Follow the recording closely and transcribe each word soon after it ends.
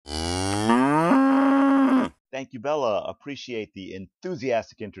Thank you, Bella. Appreciate the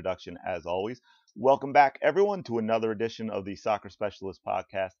enthusiastic introduction as always. Welcome back, everyone, to another edition of the Soccer Specialist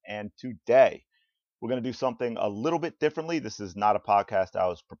podcast. And today we're going to do something a little bit differently. This is not a podcast I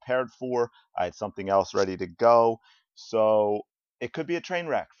was prepared for, I had something else ready to go. So it could be a train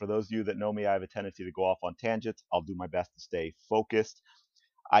wreck. For those of you that know me, I have a tendency to go off on tangents. I'll do my best to stay focused.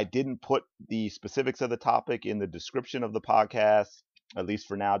 I didn't put the specifics of the topic in the description of the podcast, at least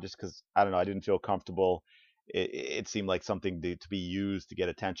for now, just because I don't know, I didn't feel comfortable. It seemed like something to be used to get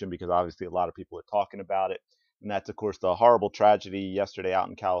attention because obviously a lot of people are talking about it. And that's, of course, the horrible tragedy yesterday out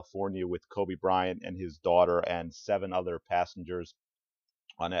in California with Kobe Bryant and his daughter and seven other passengers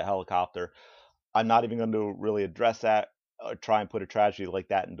on a helicopter. I'm not even going to really address that or try and put a tragedy like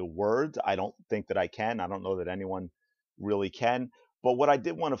that into words. I don't think that I can. I don't know that anyone really can. But what I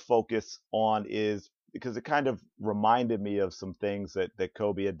did want to focus on is because it kind of reminded me of some things that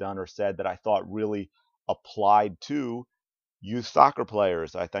Kobe had done or said that I thought really applied to youth soccer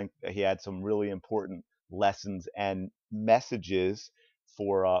players. I think he had some really important lessons and messages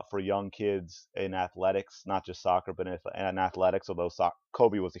for young kids in athletics, not just soccer, but in athletics. Although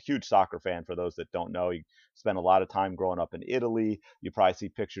Kobe was a huge soccer fan, for those that don't know, he spent a lot of time growing up in Italy. You probably see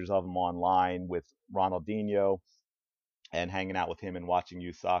pictures of him online with Ronaldinho and hanging out with him and watching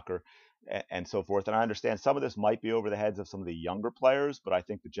youth soccer and so forth. And I understand some of this might be over the heads of some of the younger players, but I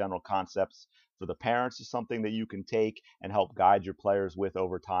think the general concepts for the parents is something that you can take and help guide your players with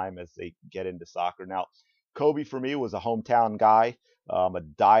over time as they get into soccer. Now, Kobe for me was a hometown guy, a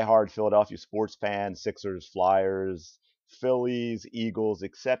diehard Philadelphia sports fan, Sixers, Flyers, Phillies, Eagles,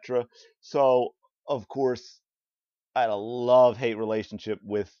 etc. So, of course, I had a love-hate relationship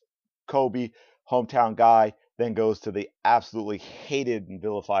with Kobe, hometown guy, then goes to the absolutely hated and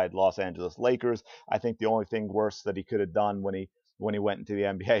vilified Los Angeles Lakers. I think the only thing worse that he could have done when he went into the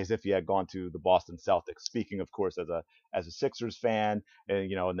NBA is if he had gone to the Boston Celtics. Speaking, of course, as a Sixers fan,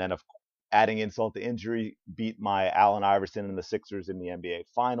 and then of adding insult to injury, beat my Allen Iverson and the Sixers in the NBA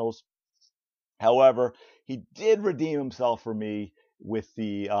Finals. However, he did redeem himself for me with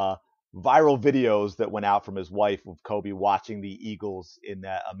the viral videos that went out from his wife of Kobe watching the Eagles in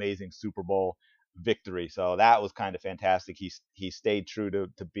that amazing Super Bowl victory. So that was kind of fantastic. He stayed true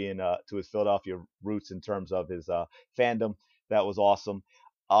to being to his Philadelphia roots in terms of his fandom. That was awesome.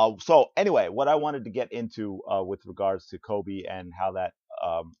 So anyway, what I wanted to get into with regards to Kobe and how that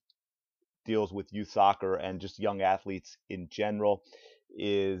deals with youth soccer and just young athletes in general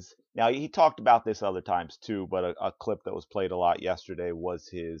is now he talked about this other times too, but a clip that was played a lot yesterday was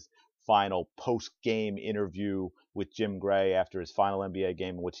his final post game interview with Jim Gray after his final NBA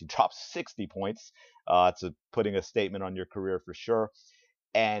game in which he dropped 60 points. It's putting a statement on your career for sure.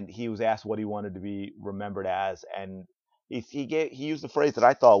 And he was asked what he wanted to be remembered as, and he used a phrase that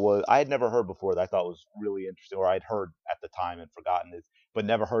I thought was I had never heard before that I thought was really interesting, or I'd heard at the time and forgotten it, but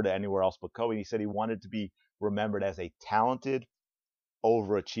never heard it anywhere else but Kobe. He said he wanted to be remembered as a talented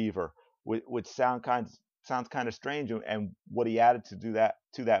overachiever, which sounds kind of strange. And what he added to that,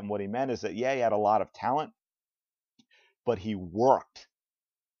 and what he meant is that yeah, he had a lot of talent, but he worked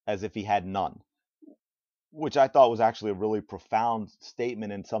as if he had none, which I thought was actually a really profound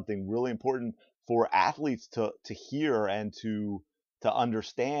statement and something really important for athletes to hear and to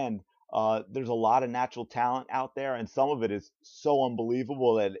understand. There's a lot of natural talent out there, and some of it is so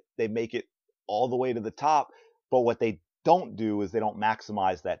unbelievable that they make it all the way to the top. But what they don't do is they don't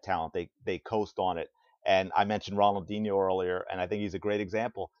maximize that talent. They coast on it. And I mentioned Ronaldinho earlier, and I think he's a great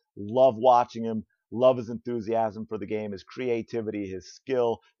example. Love watching him. Love his enthusiasm for the game, his creativity, his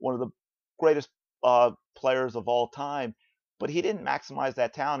skill. One of the greatest players of all time, but he didn't maximize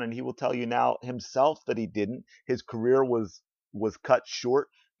that talent, and he will tell you now himself that he didn't. His career was cut short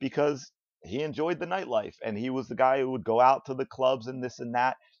because he enjoyed the nightlife, and he was the guy who would go out to the clubs and this and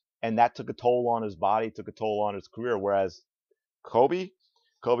that took a toll on his body, took a toll on his career. Whereas Kobe,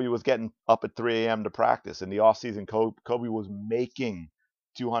 Kobe was getting up at 3 a.m. to practice in the off season. Kobe was making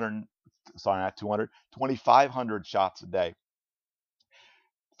 200, sorry, not 200, 2,500 shots a day.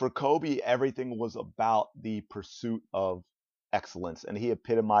 For Kobe, everything was about the pursuit of excellence, and he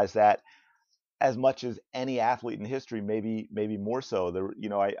epitomized that as much as any athlete in history, maybe more so.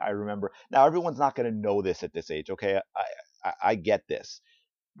 I remember now everyone's not going to know this at this age. Okay, I get this.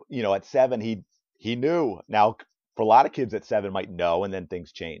 At 7, he knew. Now, for a lot of kids at 7 might know, and then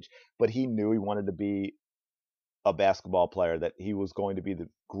things change. But he knew he wanted to be a basketball player, that he was going to be the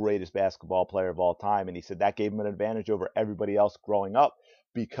greatest basketball player of all time. And he said that gave him an advantage over everybody else growing up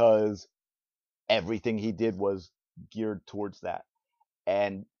because everything he did was geared towards that.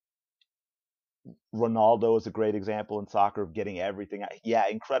 And Ronaldo is a great example in soccer of getting everything. Yeah,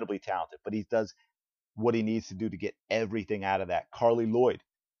 incredibly talented, but he does what he needs to do to get everything out of that. Carly Lloyd,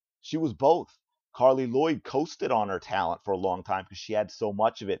 she was both. Carly Lloyd coasted on her talent for a long time because she had so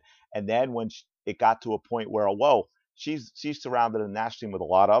much of it. And then when it got to a point where, whoa, she's surrounded in the national team with a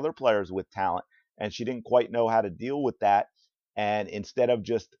lot of other players with talent, and she didn't quite know how to deal with that. And instead of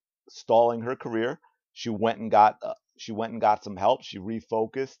just stalling her career, she went and got some help. She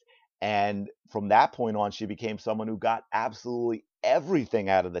refocused, and from that point on, she became someone who got absolutely everything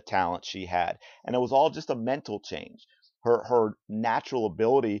out of the talent she had, and it was all just a mental change. Her natural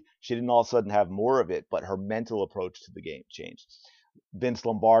ability, she didn't all of a sudden have more of it, but her mental approach to the game changed. Vince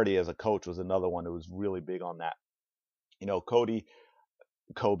Lombardi as a coach was another one who was really big on that. You know, Kobe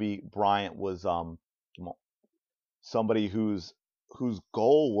Bryant was somebody whose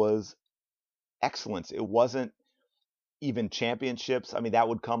goal was excellence. It wasn't even championships. I mean, that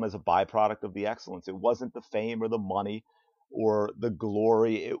would come as a byproduct of the excellence. It wasn't the fame or the money or the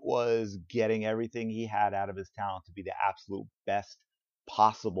glory. It was getting everything he had out of his talent to be the absolute best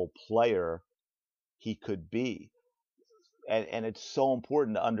possible player he could be. And it's so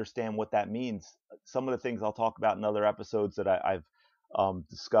important to understand what that means. Some of the things I'll talk about in other episodes that I've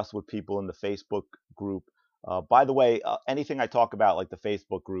discussed with people in the Facebook group. By the way, anything I talk about, like the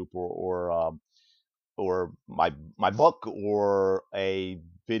Facebook group or my book or a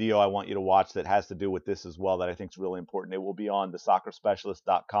video I want you to watch that has to do with this as well that I think is really important. It will be on the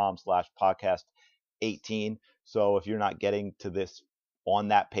soccerspecialist.com/podcast 18. So if you're not getting to this on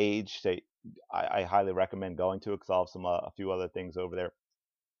that page, I highly recommend going to it because I'll have a few other things over there.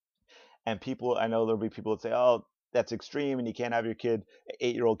 And people, I know there'll be people that say, oh, that's extreme and you can't have your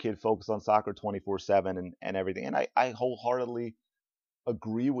 8-year-old kid focus on soccer 24/7 and everything. And I wholeheartedly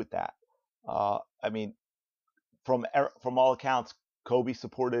agree with that. I mean, from all accounts, Kobe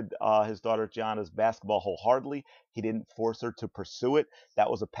supported his daughter Gianna's basketball wholeheartedly. He didn't force her to pursue it.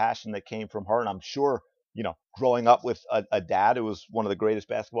 That was a passion that came from her, and I'm sure, growing up with a dad who was one of the greatest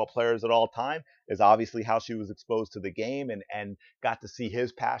basketball players at all time is obviously how she was exposed to the game and got to see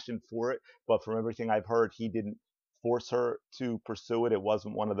his passion for it. But from everything I've heard, he didn't force her to pursue it. It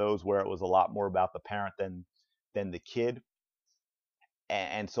wasn't one of those where it was a lot more about the parent than the kid.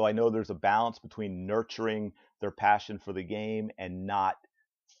 And so I know there's a balance between nurturing their passion for the game and not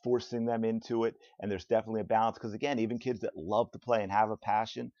forcing them into it. And there's definitely a balance because, again, even kids that love to play and have a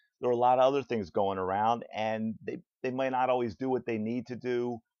passion, there are a lot of other things going around, and they might not always do what they need to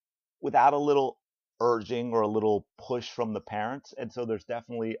do without a little urging or a little push from the parents. And so there's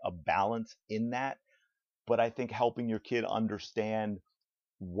definitely a balance in that. But I think helping your kid understand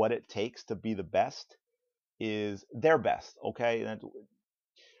what it takes to be the best is their best. Okay. And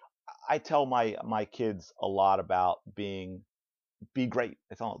I tell my kids a lot about be great.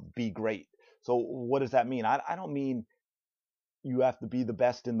 It's all be great. So what does that mean? I don't mean you have to be the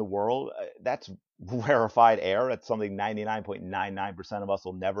best in the world. That's rarefied air. That's something 99.99% of us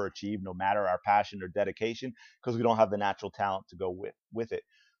will never achieve, no matter our passion or dedication, because we don't have the natural talent to go with it.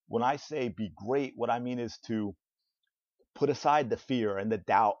 When I say be great, what I mean is to put aside the fear and the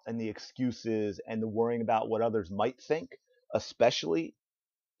doubt and the excuses and the worrying about what others might think, especially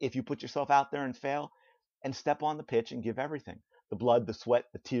if you put yourself out there and fail, and step on the pitch and give everything: the blood, the sweat,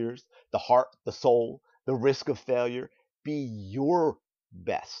 the tears, the heart, the soul, the risk of failure. Be your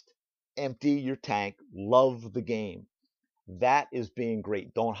best. Empty your tank. Love the game. That is being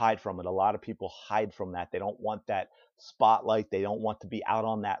great. Don't hide from it. A lot of people hide from that. They don't want that spotlight. They don't want to be out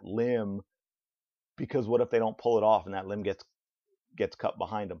on that limb because what if they don't pull it off and that limb gets cut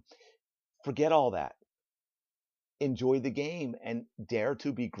behind them? Forget all that. Enjoy the game and dare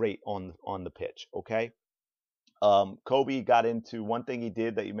to be great on the pitch. Okay. Kobe got into one thing he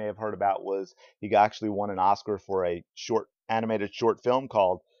did that you may have heard about was he actually won an Oscar for a animated short film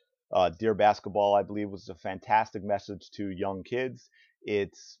called Dear Basketball. I believe was a fantastic message to young kids.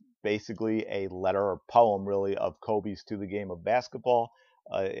 It's basically a letter or poem, really, of Kobe's to the game of basketball.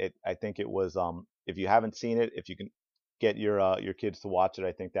 I think it was. If you haven't seen it, if you can get your kids to watch it,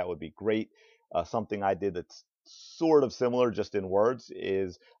 I think that would be great. Something I did that's sort of similar, just in words,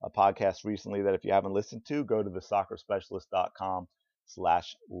 is a podcast recently that if you haven't listened to, go to the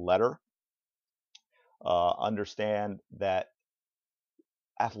soccerspecialist.com/letter. Understand that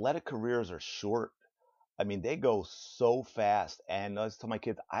athletic careers are short. I mean, they go so fast. And I tell my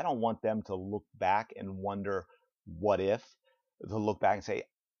kids, I don't want them to look back and wonder, what if? To look back and say,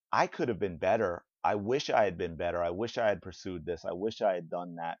 I could have been better. I wish I had been better. I wish I had pursued this. I wish I had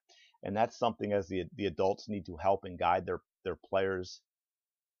done that. And that's something as the adults need to help and guide their players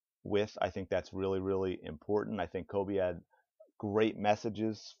with. I think that's really, really important. I think Kobe had great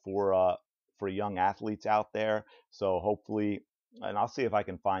messages for young athletes out there. So hopefully and I'll see if I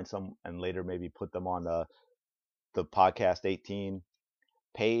can find some and later maybe put them on the podcast 18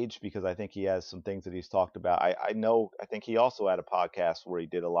 page, because I think he has some things that he's talked about. I know, I think he also had a podcast where he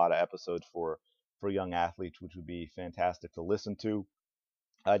did a lot of episodes for young athletes, which would be fantastic to listen to.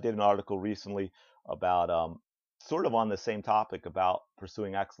 I did an article recently about sort of on the same topic about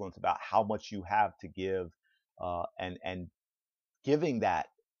pursuing excellence, about how much you have to give, and giving that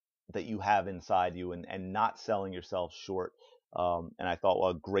you have inside you, and not selling yourself short. And I thought,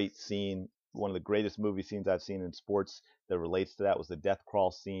 well, a great scene, one of the greatest movie scenes I've seen in sports that relates to that was the death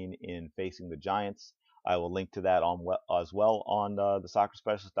crawl scene in Facing the Giants. I will link to that on as well on the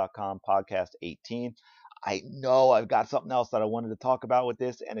soccerspecialist.com podcast 18. I know I've got something else that I wanted to talk about with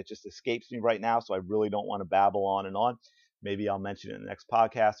this, and it just escapes me right now. So I really don't want to babble on and on. Maybe I'll mention it in the next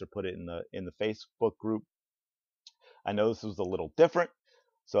podcast or put it in the Facebook group. I know this was a little different,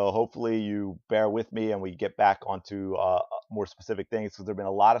 so hopefully you bear with me and we get back onto more specific things, because there've been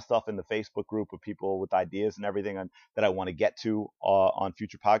a lot of stuff in the Facebook group of people with ideas and everything that I want to get to on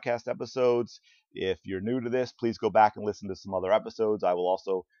future podcast episodes. If you're new to this, please go back and listen to some other episodes. I will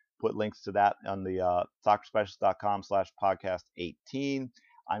also put links to that on the soccerspecialist.com/podcast 18.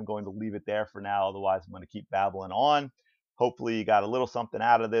 I'm going to leave it there for now. Otherwise, I'm going to keep babbling on. Hopefully you got a little something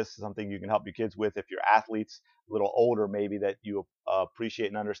out of this, something you can help your kids with. If you're athletes, a little older, maybe that you appreciate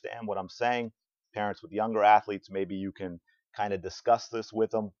and understand what I'm saying. Parents with younger athletes, maybe you can kind of discuss this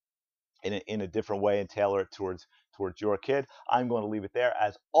with them in a different way and tailor it towards your kid. I'm going to leave it there.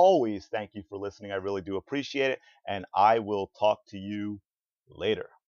 As always, thank you for listening. I really do appreciate it. And I will talk to you later.